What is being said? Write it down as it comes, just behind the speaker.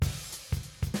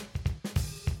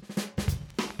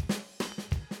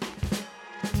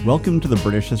Welcome to the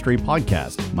British History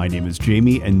Podcast. My name is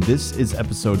Jamie, and this is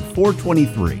episode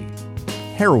 423,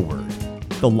 Hereward,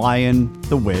 the Lion,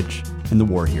 the Witch, and the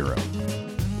War Hero.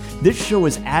 This show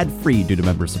is ad-free due to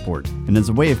member support, and as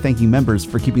a way of thanking members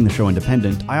for keeping the show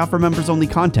independent, I offer members-only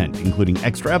content, including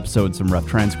extra episodes and rough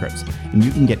transcripts, and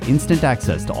you can get instant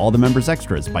access to all the members'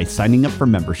 extras by signing up for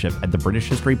membership at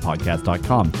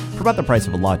thebritishhistorypodcast.com for about the price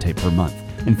of a latte per month.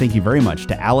 And thank you very much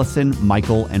to Allison,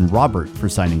 Michael, and Robert for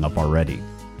signing up already.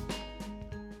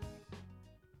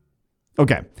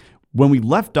 Okay, when we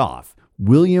left off,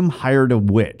 William hired a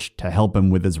witch to help him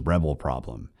with his rebel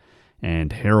problem.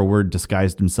 And Hereward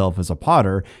disguised himself as a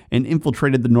potter and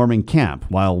infiltrated the Norman camp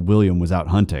while William was out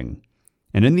hunting.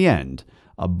 And in the end,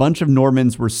 a bunch of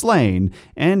Normans were slain,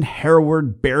 and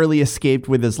Hereward barely escaped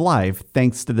with his life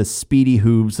thanks to the speedy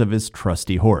hooves of his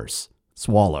trusty horse,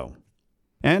 Swallow.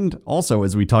 And also,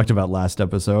 as we talked about last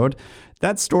episode,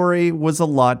 that story was a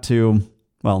lot to,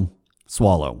 well,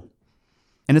 swallow.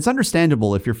 And it's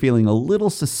understandable if you're feeling a little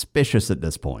suspicious at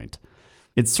this point.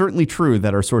 It's certainly true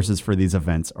that our sources for these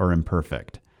events are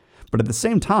imperfect. But at the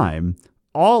same time,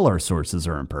 all our sources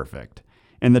are imperfect.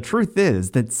 And the truth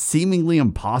is that seemingly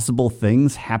impossible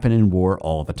things happen in war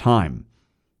all the time.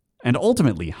 And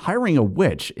ultimately, hiring a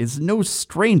witch is no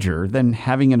stranger than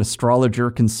having an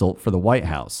astrologer consult for the White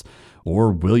House,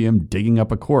 or William digging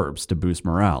up a corpse to boost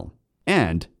morale.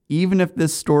 And even if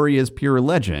this story is pure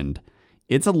legend,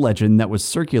 it's a legend that was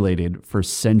circulated for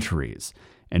centuries,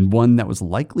 and one that was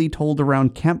likely told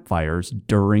around campfires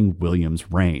during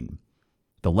William's reign.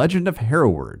 The legend of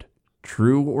Hereward,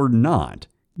 true or not,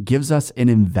 gives us an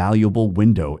invaluable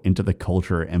window into the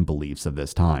culture and beliefs of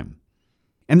this time.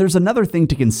 And there's another thing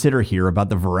to consider here about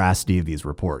the veracity of these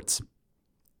reports: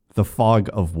 the fog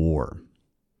of war.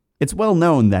 It's well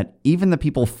known that even the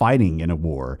people fighting in a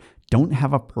war don't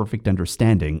have a perfect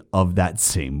understanding of that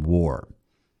same war.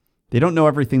 They don't know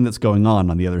everything that's going on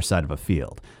the other side of a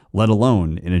field, let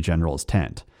alone in a general's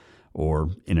tent,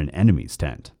 or in an enemy's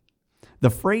tent. The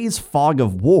phrase fog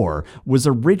of war was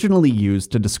originally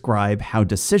used to describe how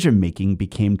decision-making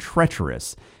became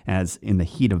treacherous, as in the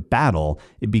heat of battle,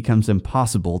 it becomes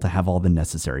impossible to have all the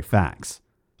necessary facts.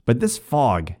 But this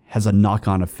fog has a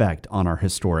knock-on effect on our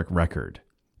historic record,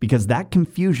 because that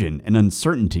confusion and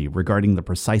uncertainty regarding the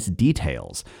precise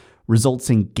details results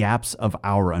in gaps of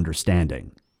our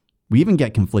understanding. We even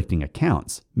get conflicting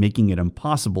accounts, making it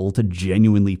impossible to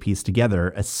genuinely piece together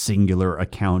a singular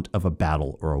account of a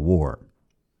battle or a war.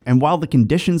 And while the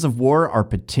conditions of war are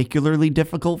particularly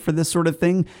difficult for this sort of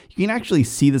thing, you can actually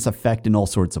see this effect in all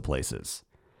sorts of places.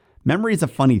 Memory is a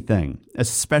funny thing,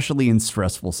 especially in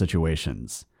stressful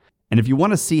situations. And if you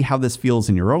want to see how this feels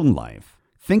in your own life,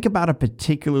 think about a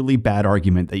particularly bad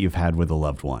argument that you've had with a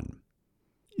loved one.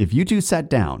 If you two sat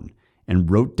down and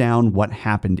wrote down what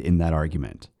happened in that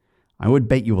argument, I would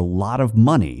bet you a lot of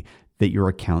money that your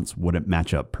accounts wouldn't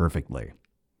match up perfectly.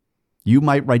 You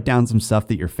might write down some stuff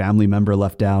that your family member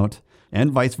left out,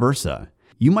 and vice versa.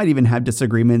 You might even have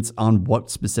disagreements on what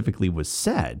specifically was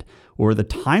said, or the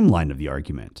timeline of the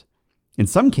argument. In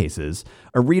some cases,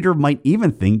 a reader might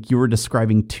even think you were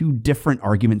describing two different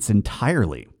arguments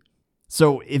entirely.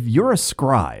 So if you're a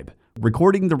scribe,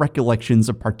 recording the recollections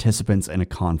of participants in a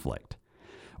conflict,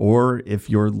 or if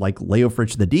you're like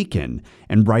Leofric the Deacon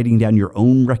and writing down your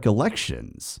own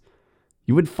recollections,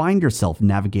 you would find yourself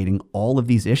navigating all of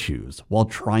these issues while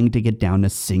trying to get down a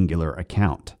singular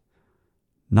account.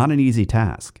 Not an easy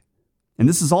task. And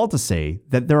this is all to say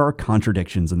that there are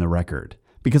contradictions in the record,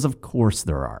 because of course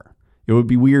there are. It would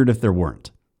be weird if there weren't.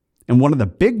 And one of the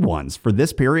big ones for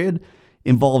this period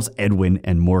involves Edwin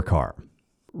and Morcar.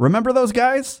 Remember those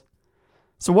guys?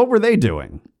 So what were they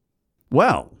doing?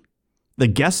 Well, the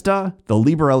Gesta, the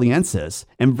Liber Eliensis,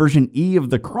 and version E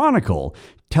of the Chronicle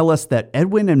tell us that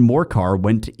Edwin and Morcar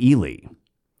went to Ely,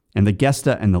 and the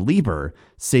Gesta and the Liber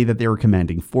say that they were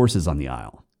commanding forces on the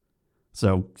isle.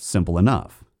 So, simple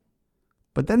enough.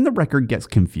 But then the record gets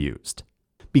confused,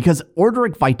 because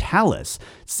Orderic Vitalis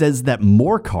says that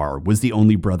Morcar was the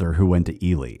only brother who went to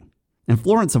Ely. And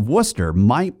Florence of Worcester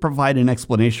might provide an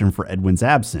explanation for Edwin's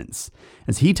absence,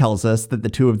 as he tells us that the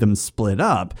two of them split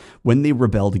up when they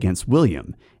rebelled against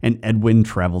William, and Edwin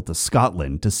traveled to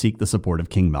Scotland to seek the support of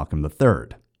King Malcolm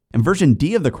III. And version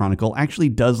D of the Chronicle actually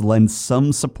does lend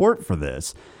some support for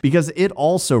this, because it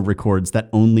also records that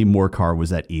only Morcar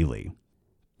was at Ely.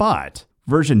 But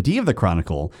version D of the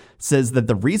Chronicle says that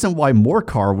the reason why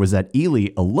Morcar was at Ely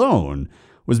alone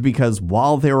was because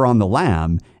while they were on the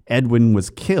lam, Edwin was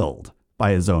killed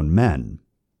by his own men.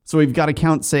 So we've got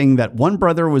accounts saying that one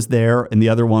brother was there and the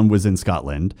other one was in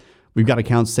Scotland, We've got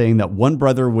accounts saying that one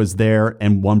brother was there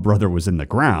and one brother was in the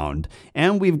ground,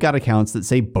 and we've got accounts that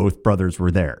say both brothers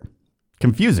were there.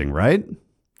 Confusing, right?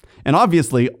 And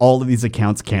obviously, all of these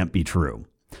accounts can't be true.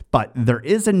 But there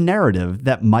is a narrative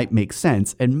that might make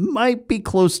sense and might be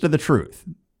close to the truth.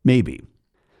 Maybe.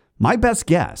 My best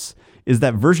guess is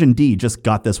that version D just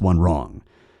got this one wrong.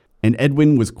 And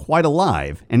Edwin was quite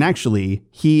alive, and actually,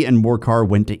 he and Morcar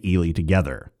went to Ely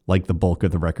together, like the bulk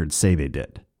of the records say they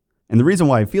did. And the reason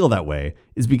why I feel that way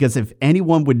is because if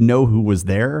anyone would know who was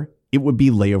there, it would be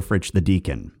Leofric the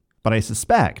Deacon. But I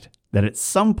suspect that at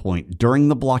some point during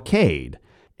the blockade,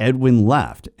 Edwin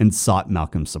left and sought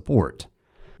Malcolm's support,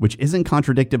 which isn't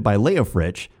contradicted by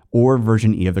Leofric or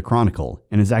version E of the Chronicle,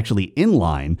 and is actually in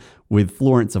line with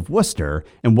Florence of Worcester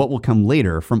and what will come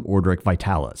later from Orderic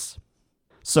Vitalis.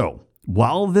 So,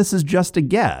 while this is just a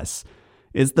guess,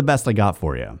 it's the best I got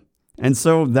for you. And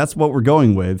so that's what we're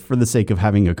going with for the sake of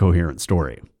having a coherent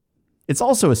story. It's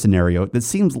also a scenario that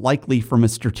seems likely from a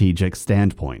strategic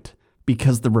standpoint,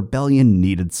 because the rebellion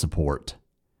needed support.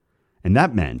 And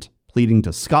that meant pleading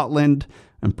to Scotland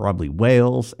and probably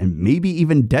Wales and maybe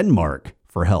even Denmark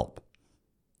for help.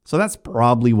 So that's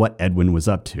probably what Edwin was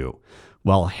up to,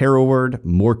 while Hereward,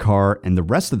 Morcar, and the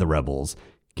rest of the rebels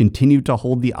continued to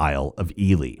hold the Isle of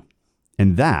Ely.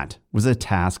 And that was a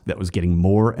task that was getting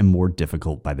more and more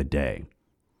difficult by the day.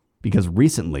 Because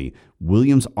recently,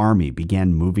 William's army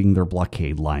began moving their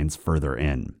blockade lines further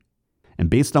in. And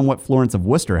based on what Florence of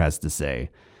Worcester has to say,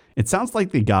 it sounds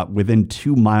like they got within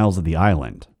 2 miles of the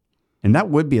island. And that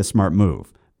would be a smart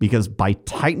move, because by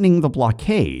tightening the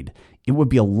blockade, it would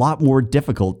be a lot more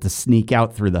difficult to sneak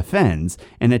out through the fens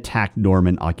and attack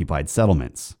Norman-occupied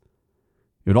settlements.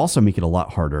 It would also make it a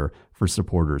lot harder for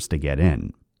supporters to get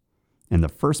in. And the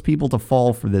first people to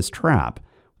fall for this trap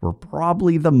were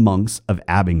probably the monks of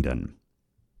Abingdon.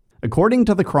 According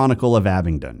to the Chronicle of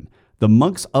Abingdon, the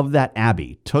monks of that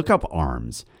abbey took up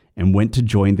arms and went to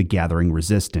join the gathering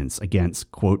resistance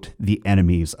against, quote, the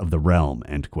enemies of the realm,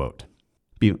 end quote.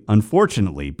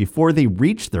 Unfortunately, before they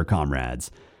reached their comrades,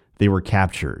 they were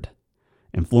captured.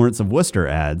 And Florence of Worcester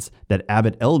adds that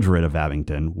Abbot Eldred of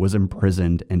Abingdon was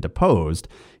imprisoned and deposed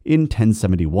in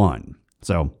 1071,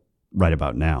 so right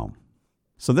about now.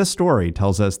 So this story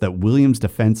tells us that William's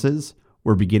defenses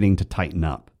were beginning to tighten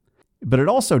up. But it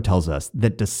also tells us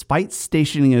that despite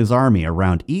stationing his army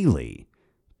around Ely,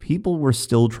 people were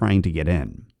still trying to get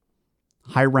in.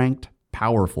 High-ranked,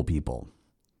 powerful people.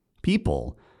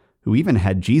 People who even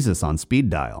had Jesus on speed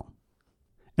dial.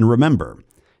 And remember,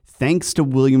 thanks to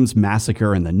William's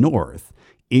massacre in the north,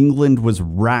 England was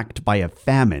racked by a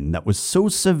famine that was so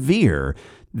severe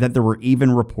that there were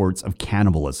even reports of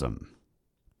cannibalism.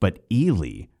 But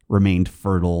Ely remained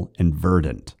fertile and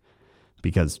verdant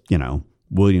because,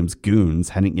 William's goons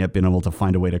hadn't yet been able to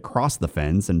find a way to cross the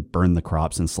fens and burn the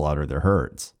crops and slaughter their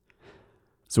herds.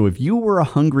 So if you were a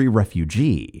hungry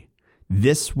refugee,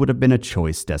 this would have been a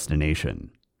choice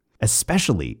destination,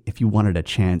 especially if you wanted a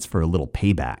chance for a little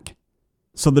payback.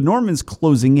 So the Normans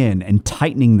closing in and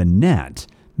tightening the net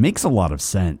makes a lot of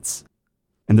sense.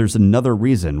 And there's another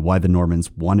reason why the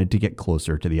Normans wanted to get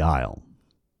closer to the Isle.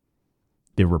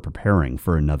 They were preparing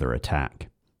for another attack.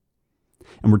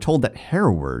 And we're told that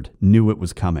Hereward knew it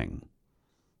was coming.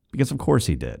 Because of course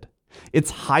he did.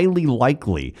 It's highly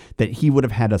likely that he would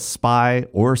have had a spy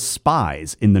or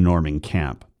spies in the Norman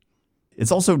camp.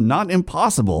 It's also not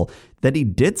impossible that he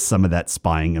did some of that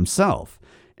spying himself,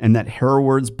 and that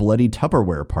Hereward's bloody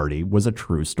Tupperware party was a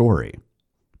true story.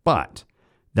 But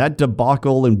that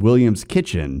debacle in William's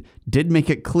kitchen did make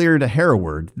it clear to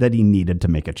Hereward that he needed to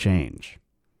make a change.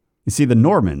 You see, the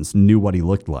Normans knew what he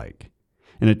looked like.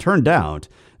 And it turned out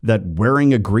that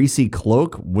wearing a greasy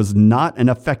cloak was not an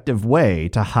effective way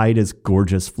to hide his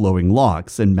gorgeous flowing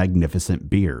locks and magnificent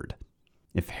beard.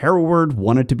 If Hereward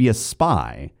wanted to be a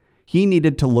spy, he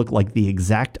needed to look like the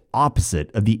exact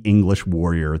opposite of the English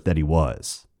warrior that he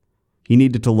was. He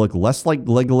needed to look less like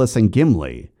Legolas and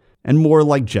Gimli and more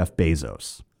like Jeff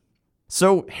Bezos.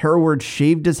 So Hereward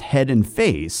shaved his head and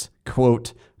face,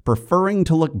 quote, preferring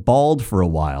to look bald for a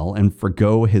while and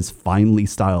forgo his finely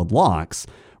styled locks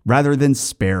rather than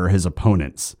spare his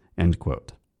opponents, end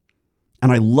quote.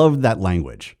 And I love that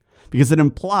language because it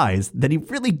implies that he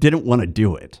really didn't want to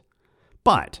do it.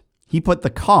 But he put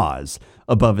the cause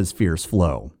above his fierce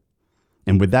flow.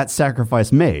 And with that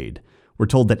sacrifice made, we're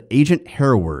told that Agent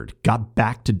Hereward got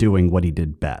back to doing what he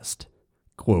did best,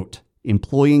 quote,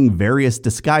 employing various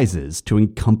disguises to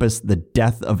encompass the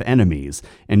death of enemies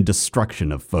and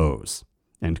destruction of foes,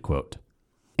 end quote.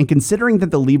 And considering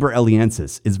that the Liber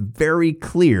Aliensis is very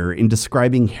clear in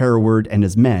describing Hereward and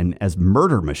his men as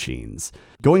murder machines,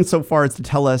 going so far as to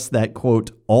tell us that,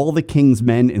 quote, all the king's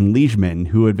men and liegemen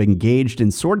who have engaged in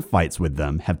sword fights with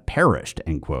them have perished,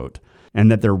 end quote,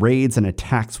 and that their raids and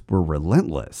attacks were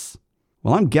relentless.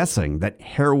 Well, I'm guessing that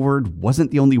Hereward wasn't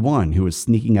the only one who was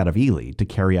sneaking out of Ely to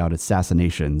carry out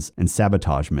assassinations and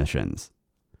sabotage missions.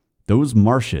 Those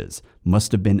marshes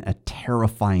must have been a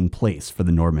terrifying place for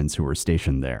the Normans who were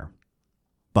stationed there.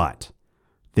 But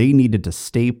they needed to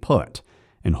stay put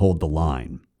and hold the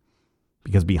line,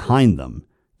 because behind them,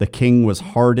 the king was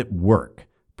hard at work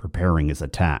preparing his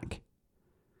attack.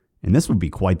 And this would be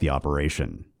quite the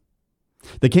operation.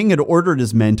 The king had ordered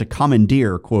his men to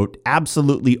commandeer, quote,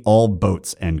 absolutely all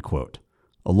boats, end quote,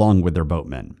 along with their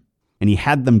boatmen, and he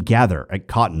had them gather at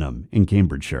Cottenham in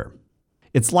Cambridgeshire.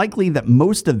 It's likely that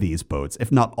most of these boats,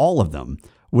 if not all of them,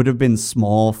 would have been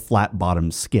small,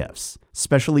 flat-bottomed skiffs,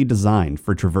 specially designed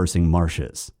for traversing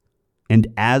marshes. And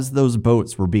as those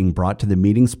boats were being brought to the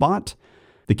meeting spot,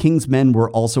 the king's men were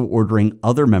also ordering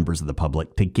other members of the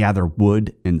public to gather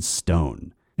wood and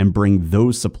stone and bring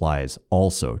those supplies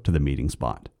also to the meeting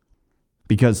spot.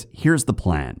 Because here's the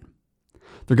plan.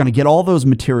 They're going to get all those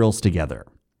materials together,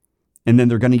 and then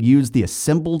they're going to use the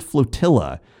assembled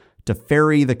flotilla to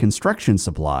ferry the construction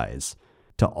supplies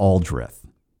to Aldrich.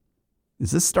 Is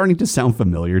this starting to sound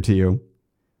familiar to you?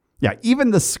 Yeah,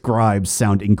 even the scribes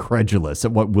sound incredulous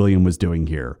at what William was doing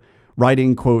here,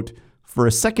 writing, quote, for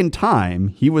a second time,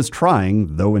 he was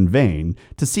trying, though in vain,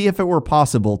 to see if it were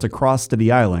possible to cross to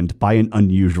the island by an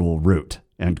unusual route,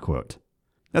 end quote.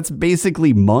 That's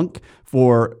basically Monk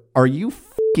for, are you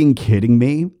f***ing kidding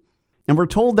me? And we're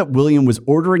told that William was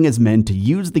ordering his men to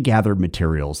use the gathered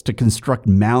materials to construct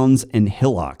mounds and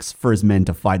hillocks for his men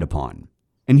to fight upon.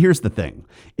 And here's the thing.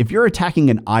 If you're attacking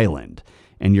an island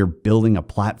and you're building a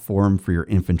platform for your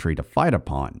infantry to fight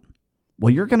upon,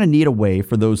 well, you're going to need a way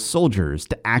for those soldiers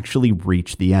to actually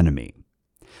reach the enemy.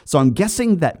 So I'm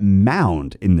guessing that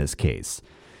mound in this case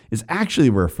is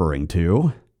actually referring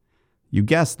to, you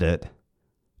guessed it,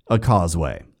 a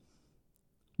causeway.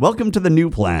 Welcome to the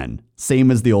new plan, same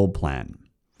as the old plan.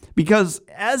 Because,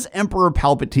 as Emperor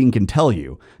Palpatine can tell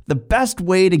you, the best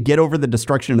way to get over the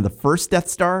destruction of the first Death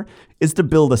Star is to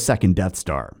build a second Death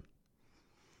Star.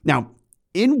 Now,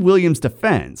 in William's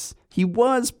defense, he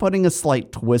was putting a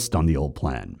slight twist on the old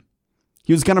plan.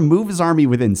 He was going to move his army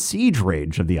within siege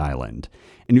range of the island,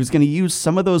 and he was going to use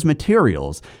some of those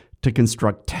materials to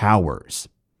construct towers.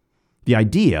 The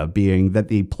idea being that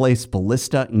they place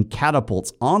ballista and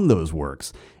catapults on those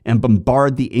works and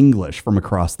bombard the English from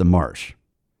across the marsh.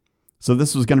 So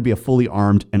this was going to be a fully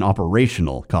armed and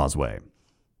operational causeway.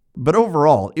 But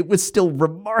overall, it was still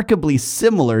remarkably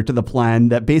similar to the plan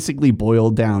that basically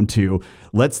boiled down to,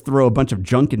 let's throw a bunch of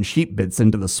junk and sheep bits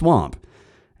into the swamp.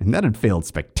 And that had failed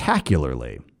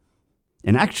spectacularly.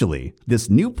 And actually,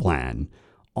 this new plan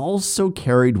also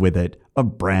carried with it a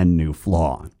brand new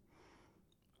flaw.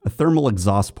 A thermal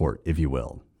exhaust port, if you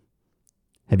will.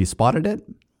 Have you spotted it?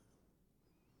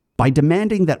 By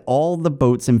demanding that all the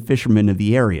boats and fishermen of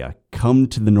the area come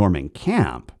to the Norman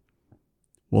camp,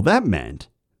 well, that meant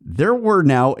there were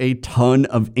now a ton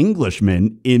of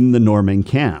Englishmen in the Norman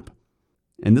camp.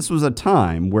 And this was a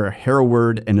time where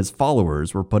Hereward and his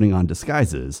followers were putting on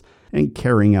disguises and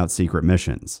carrying out secret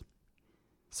missions.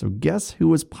 So guess who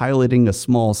was piloting a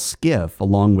small skiff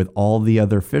along with all the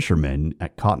other fishermen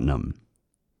at Cottenham?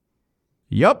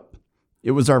 Yup,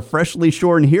 it was our freshly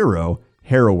shorn hero,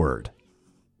 Hereward.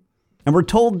 And we're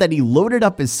told that he loaded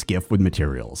up his skiff with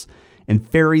materials and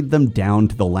ferried them down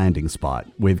to the landing spot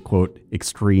with, quote,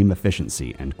 extreme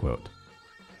efficiency, end quote.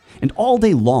 And all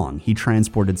day long, he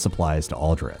transported supplies to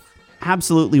Aldrich,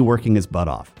 absolutely working his butt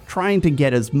off, trying to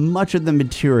get as much of the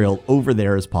material over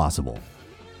there as possible.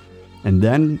 And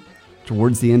then,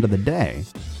 towards the end of the day,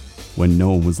 when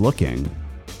no one was looking,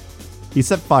 he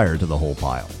set fire to the whole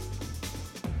pile.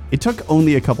 It took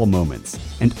only a couple moments,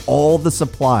 and all the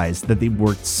supplies that they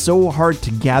worked so hard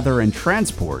to gather and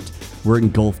transport were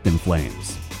engulfed in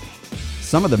flames.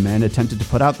 Some of the men attempted to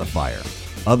put out the fire.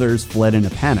 Others fled in a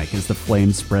panic as the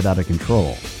flames spread out of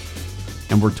control.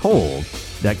 And we're told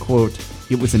that, quote,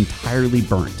 it was entirely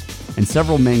burnt, and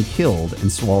several men killed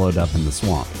and swallowed up in the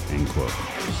swamp, end quote.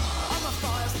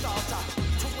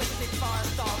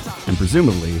 And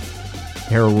presumably,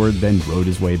 Hereward then rode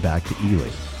his way back to Ely.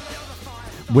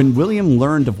 When William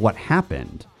learned of what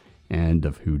happened, and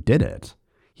of who did it,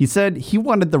 he said he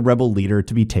wanted the rebel leader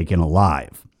to be taken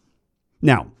alive.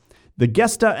 Now, the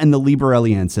Gesta and the Liber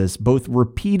Aliensis both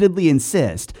repeatedly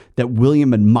insist that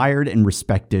William admired and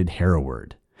respected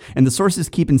Hereward, and the sources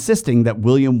keep insisting that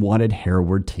William wanted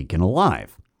Hereward taken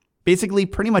alive. Basically,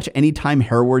 pretty much any time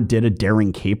Hereward did a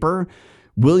daring caper,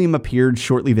 William appeared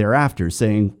shortly thereafter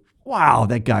saying, "Wow,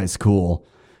 that guy's cool.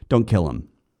 Don't kill him."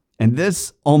 And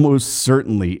this almost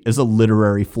certainly is a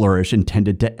literary flourish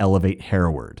intended to elevate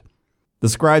Hereward. The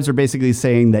scribes are basically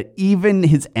saying that even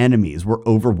his enemies were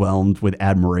overwhelmed with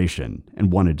admiration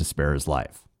and wanted to spare his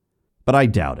life. But I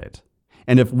doubt it.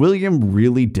 And if William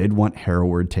really did want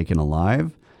Hereward taken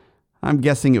alive, I'm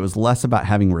guessing it was less about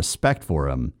having respect for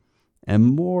him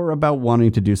and more about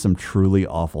wanting to do some truly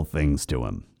awful things to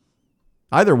him.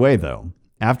 Either way, though,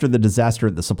 after the disaster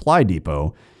at the supply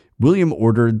depot, William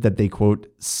ordered that they, quote,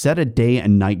 set a day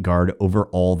and night guard over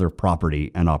all their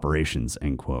property and operations,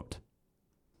 end quote.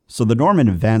 So the Norman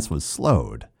advance was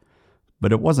slowed,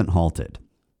 but it wasn't halted.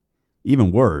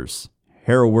 Even worse,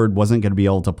 Hereward wasn't going to be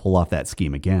able to pull off that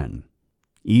scheme again.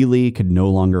 Ely could no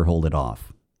longer hold it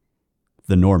off.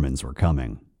 The Normans were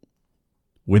coming.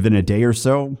 Within a day or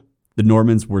so, the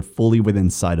Normans were fully within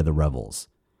sight of the rebels,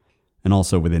 and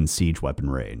also within siege weapon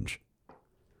range.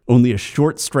 Only a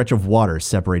short stretch of water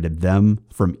separated them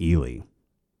from Ely,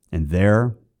 and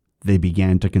there they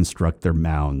began to construct their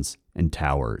mounds and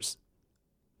towers.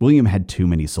 William had too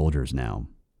many soldiers now,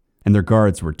 and their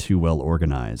guards were too well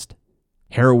organized.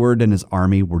 Hereward and his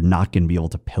army were not going to be able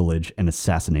to pillage and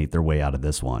assassinate their way out of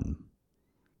this one.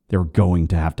 They were going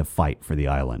to have to fight for the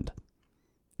island.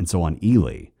 And so on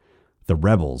Ely, the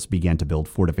rebels began to build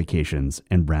fortifications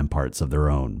and ramparts of their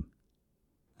own.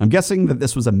 I'm guessing that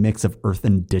this was a mix of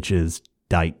earthen ditches,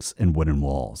 dikes, and wooden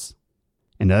walls.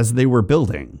 And as they were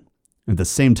building, at the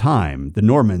same time, the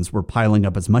Normans were piling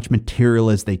up as much material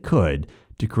as they could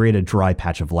to create a dry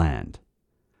patch of land.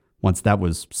 Once that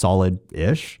was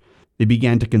solid-ish, they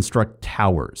began to construct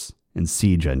towers and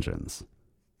siege engines.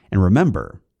 And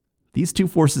remember, these two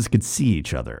forces could see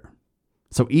each other.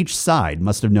 So each side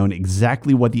must have known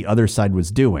exactly what the other side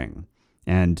was doing.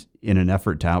 And in an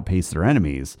effort to outpace their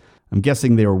enemies, I'm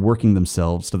guessing they were working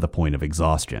themselves to the point of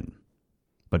exhaustion.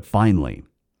 But finally,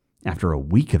 after a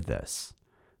week of this,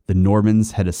 the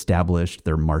Normans had established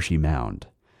their marshy mound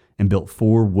and built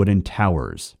 4 wooden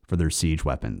towers for their siege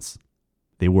weapons.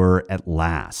 They were at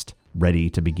last ready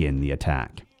to begin the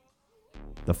attack.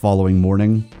 The following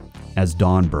morning, as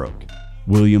dawn broke,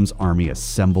 William's army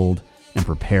assembled and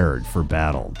prepared for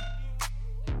battle.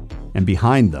 And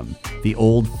behind them, the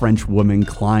old French woman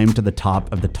climbed to the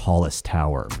top of the tallest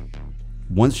tower.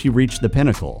 Once she reached the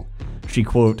pinnacle, she,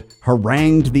 quote,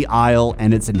 harangued the isle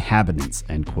and its inhabitants,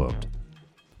 end quote.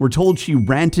 We're told she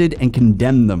ranted and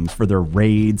condemned them for their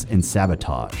raids and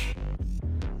sabotage.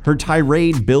 Her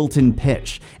tirade built in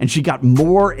pitch, and she got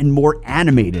more and more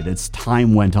animated as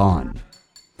time went on.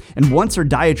 And once her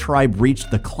diatribe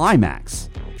reached the climax,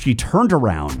 she turned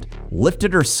around,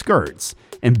 lifted her skirts,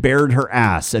 and bared her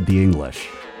ass at the English.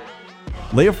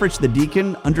 Leofric the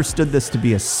Deacon understood this to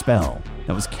be a spell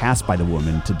that was cast by the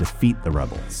woman to defeat the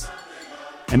rebels.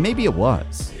 And maybe it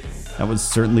was. That was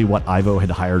certainly what Ivo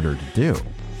had hired her to do.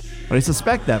 But I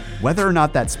suspect that whether or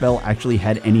not that spell actually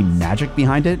had any magic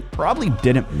behind it probably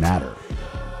didn't matter.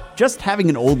 Just having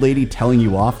an old lady telling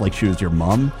you off like she was your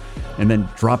mom and then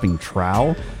dropping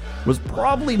trow was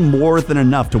probably more than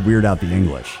enough to weird out the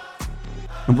English.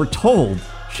 And we're told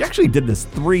she actually did this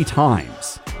 3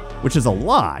 times, which is a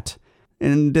lot,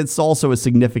 and it's also a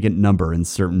significant number in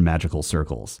certain magical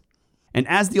circles. And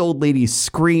as the old lady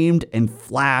screamed and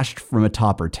flashed from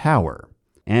atop her tower,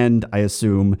 and I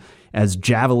assume as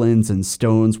javelins and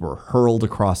stones were hurled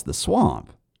across the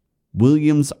swamp,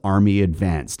 William's army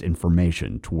advanced in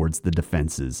formation towards the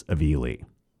defenses of Ely.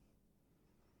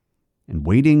 And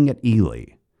waiting at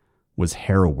Ely was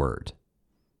Hereward,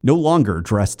 no longer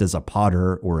dressed as a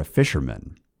potter or a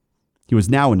fisherman. He was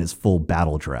now in his full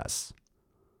battle dress.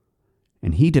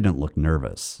 And he didn't look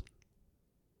nervous.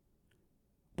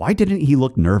 Why didn't he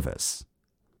look nervous?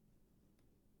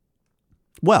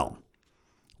 Well,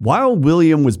 while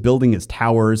William was building his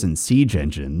towers and siege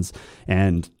engines,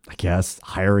 and, I guess,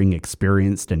 hiring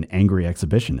experienced and angry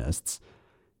exhibitionists,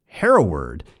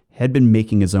 Hereward had been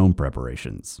making his own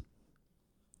preparations.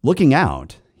 Looking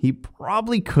out, he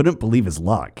probably couldn't believe his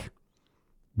luck.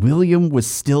 William was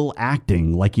still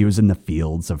acting like he was in the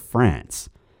fields of France,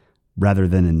 rather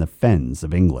than in the fens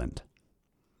of England.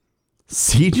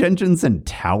 Siege engines and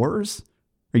towers?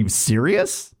 Are you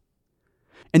serious?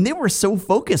 And they were so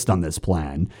focused on this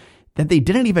plan that they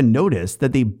didn't even notice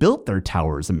that they built their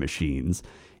towers and machines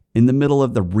in the middle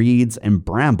of the reeds and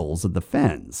brambles of the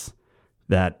fens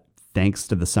that, thanks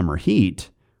to the summer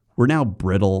heat, were now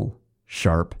brittle,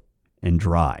 sharp, and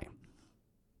dry.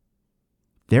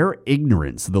 Their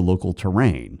ignorance of the local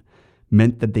terrain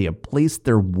meant that they had placed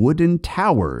their wooden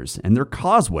towers and their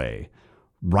causeway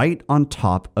right on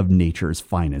top of nature's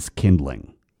finest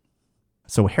kindling.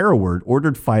 So Hereward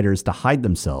ordered fighters to hide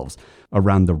themselves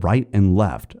around the right and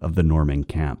left of the Norman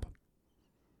camp.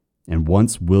 And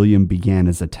once William began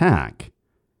his attack,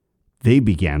 they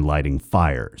began lighting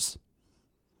fires.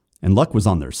 And luck was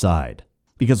on their side,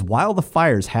 because while the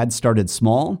fires had started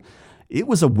small, it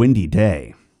was a windy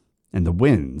day, and the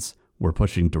winds were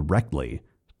pushing directly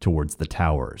towards the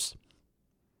towers.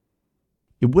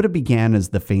 It would have began as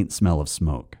the faint smell of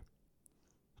smoke.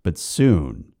 But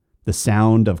soon, the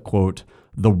sound of, quote,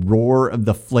 the roar of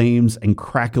the flames and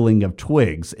crackling of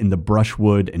twigs in the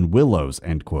brushwood and willows,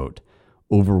 end quote,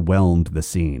 overwhelmed the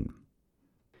scene.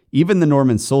 Even the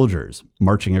Norman soldiers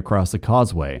marching across the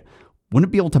causeway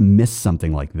wouldn't be able to miss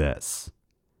something like this.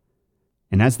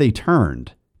 And as they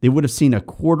turned, they would have seen a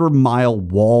quarter-mile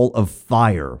wall of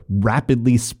fire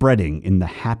rapidly spreading in the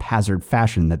haphazard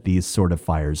fashion that these sort of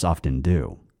fires often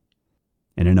do.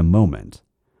 And in a moment,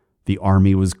 the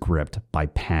army was gripped by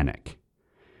panic,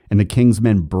 and the king's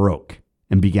men broke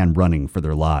and began running for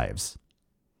their lives.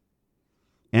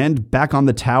 And back on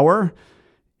the tower,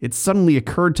 it suddenly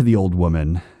occurred to the old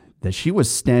woman that she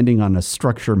was standing on a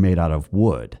structure made out of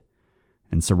wood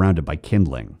and surrounded by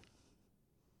kindling.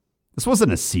 This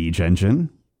wasn't a siege engine.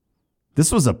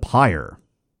 This was a pyre.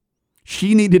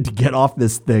 She needed to get off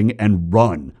this thing and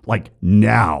run, like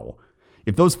now.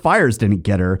 If those fires didn't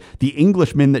get her, the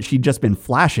Englishmen that she'd just been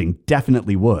flashing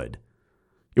definitely would.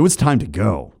 It was time to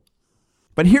go.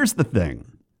 But here's the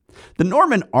thing. The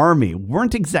Norman army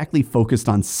weren't exactly focused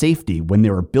on safety when they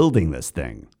were building this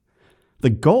thing. The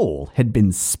goal had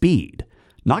been speed,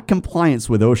 not compliance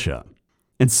with OSHA.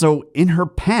 And so, in her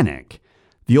panic,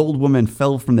 the old woman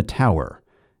fell from the tower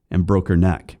and broke her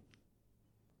neck.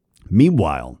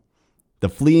 Meanwhile, the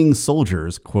fleeing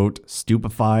soldiers, quote,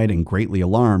 stupefied and greatly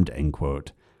alarmed, end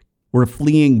quote, were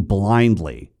fleeing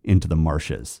blindly into the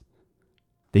marshes.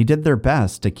 They did their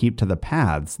best to keep to the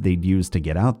paths they'd used to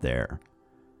get out there.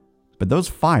 But those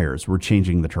fires were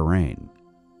changing the terrain,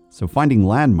 so finding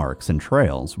landmarks and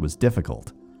trails was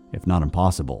difficult, if not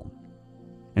impossible.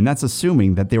 And that's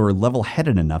assuming that they were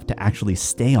level-headed enough to actually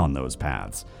stay on those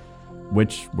paths,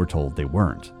 which we're told they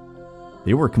weren't.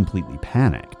 They were completely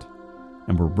panicked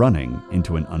and were running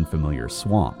into an unfamiliar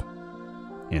swamp,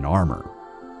 in armor,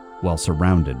 while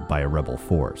surrounded by a rebel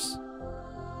force.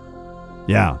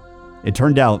 Yeah, it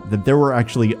turned out that there were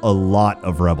actually a lot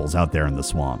of rebels out there in the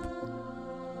swamp,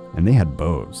 and they had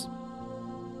bows.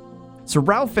 So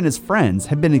Ralph and his friends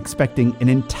had been expecting an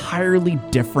entirely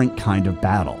different kind of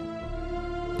battle.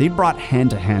 They'd brought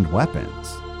hand-to-hand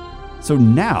weapons. So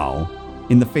now,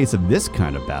 in the face of this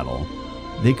kind of battle,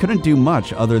 they couldn't do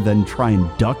much other than try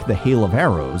and duck the hail of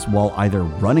arrows while either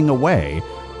running away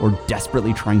or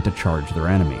desperately trying to charge their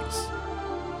enemies.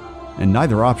 And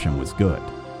neither option was good.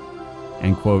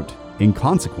 And, quote, in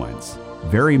consequence,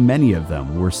 very many of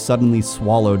them were suddenly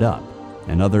swallowed up,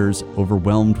 and others,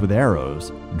 overwhelmed with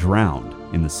arrows, drowned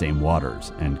in the same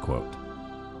waters, end quote.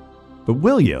 But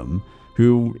William,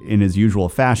 who, in his usual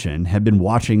fashion, had been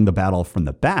watching the battle from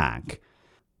the back,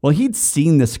 well, he'd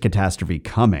seen this catastrophe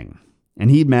coming, and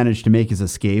he'd managed to make his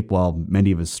escape while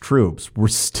many of his troops were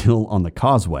still on the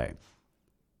causeway.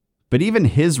 But even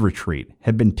his retreat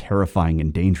had been terrifying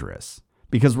and dangerous,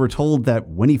 because we're told that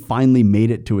when he finally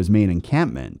made it to his main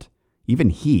encampment, even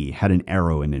he had an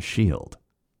arrow in his shield.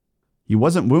 He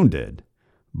wasn't wounded,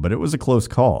 but it was a close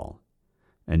call,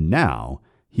 and now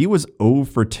he was 0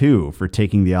 for 2 for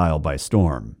taking the Isle by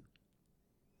storm.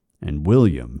 And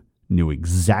William knew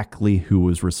exactly who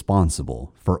was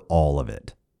responsible for all of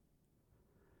it.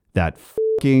 That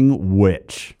fucking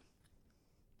witch.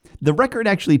 The record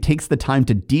actually takes the time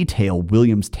to detail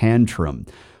William's tantrum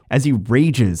as he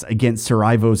rages against Sir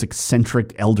Ivo's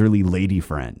eccentric elderly lady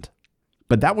friend.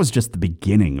 But that was just the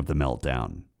beginning of the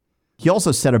meltdown. He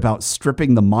also set about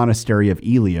stripping the monastery of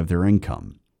Ely of their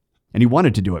income, and he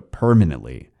wanted to do it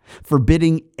permanently,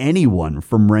 forbidding anyone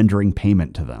from rendering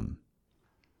payment to them.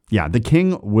 Yeah, the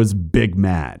king was big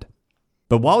mad.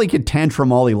 But while he could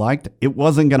tantrum all he liked, it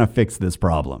wasn't going to fix this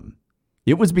problem.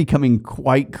 It was becoming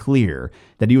quite clear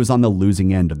that he was on the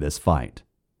losing end of this fight.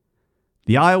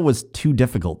 The Isle was too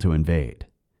difficult to invade,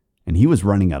 and he was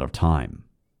running out of time.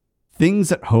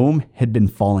 Things at home had been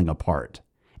falling apart,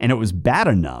 and it was bad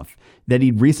enough that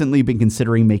he'd recently been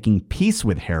considering making peace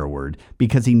with Hereward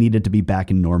because he needed to be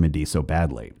back in Normandy so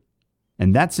badly.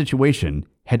 And that situation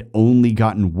had only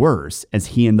gotten worse as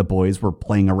he and the boys were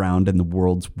playing around in the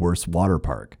world's worst water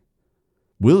park.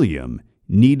 William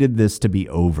needed this to be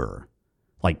over,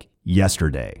 like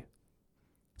yesterday.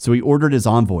 So he ordered his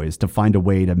envoys to find a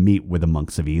way to meet with the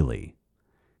monks of Ely,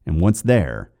 and once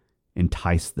there,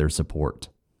 entice their support.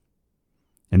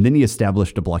 And then he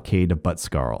established a blockade of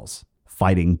Butskarls,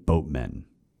 fighting boatmen.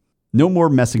 No more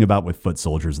messing about with foot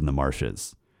soldiers in the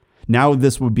marshes. Now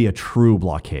this would be a true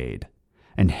blockade,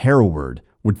 and Hereward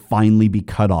would finally be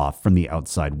cut off from the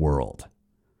outside world.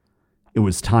 It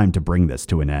was time to bring this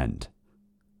to an end.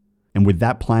 And with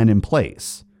that plan in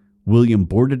place, William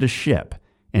boarded a ship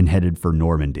and headed for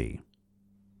Normandy.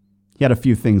 He had a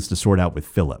few things to sort out with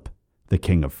Philip, the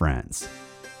King of France.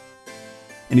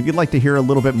 And if you'd like to hear a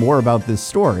little bit more about this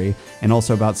story, and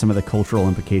also about some of the cultural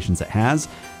implications it has,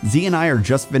 Z and I are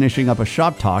just finishing up a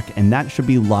shop talk, and that should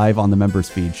be live on the members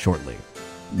feed shortly.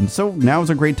 And so now is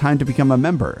a great time to become a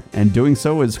member, and doing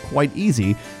so is quite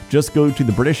easy. Just go to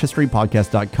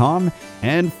thebritishhistorypodcast.com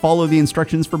and follow the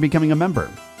instructions for becoming a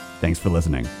member. Thanks for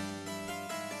listening.